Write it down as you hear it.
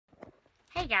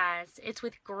Hey guys, it's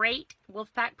with great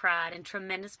Wolfpack pride and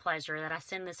tremendous pleasure that I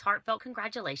send this heartfelt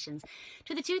congratulations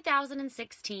to the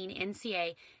 2016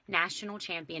 NCAA National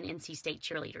Champion NC State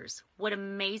Cheerleaders. What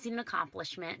amazing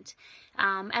accomplishment,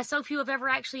 as so few have ever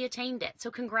actually attained it.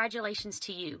 So congratulations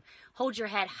to you. Hold your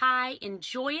head high,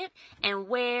 enjoy it, and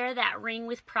wear that ring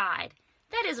with pride.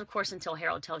 That is, of course, until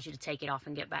Harold tells you to take it off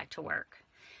and get back to work.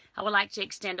 I would like to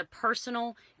extend a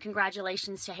personal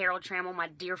congratulations to Harold Trammell, my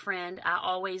dear friend. I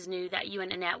always knew that you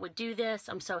and Annette would do this.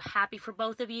 I'm so happy for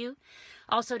both of you.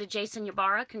 Also to Jason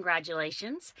Ybarra,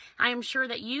 congratulations. I am sure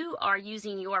that you are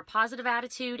using your positive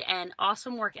attitude and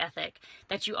awesome work ethic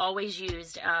that you always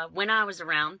used when I was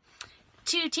around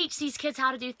to teach these kids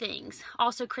how to do things.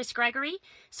 Also, Chris Gregory,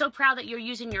 so proud that you're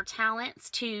using your talents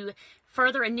to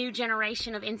further a new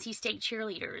generation of NC State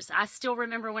cheerleaders. I still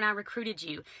remember when I recruited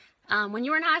you. When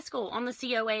you were in high school on the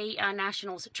COA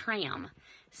Nationals tram.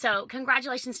 So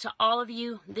congratulations to all of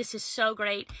you. This is so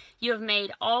great. You have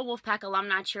made all Wolfpack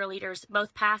alumni cheerleaders,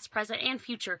 both past, present, and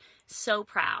future, so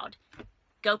proud.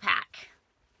 Go Pack.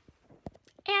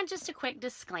 And just a quick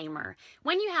disclaimer.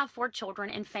 When you have 4 children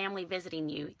and family visiting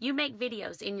you, you make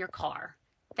videos in your car.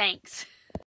 Thanks.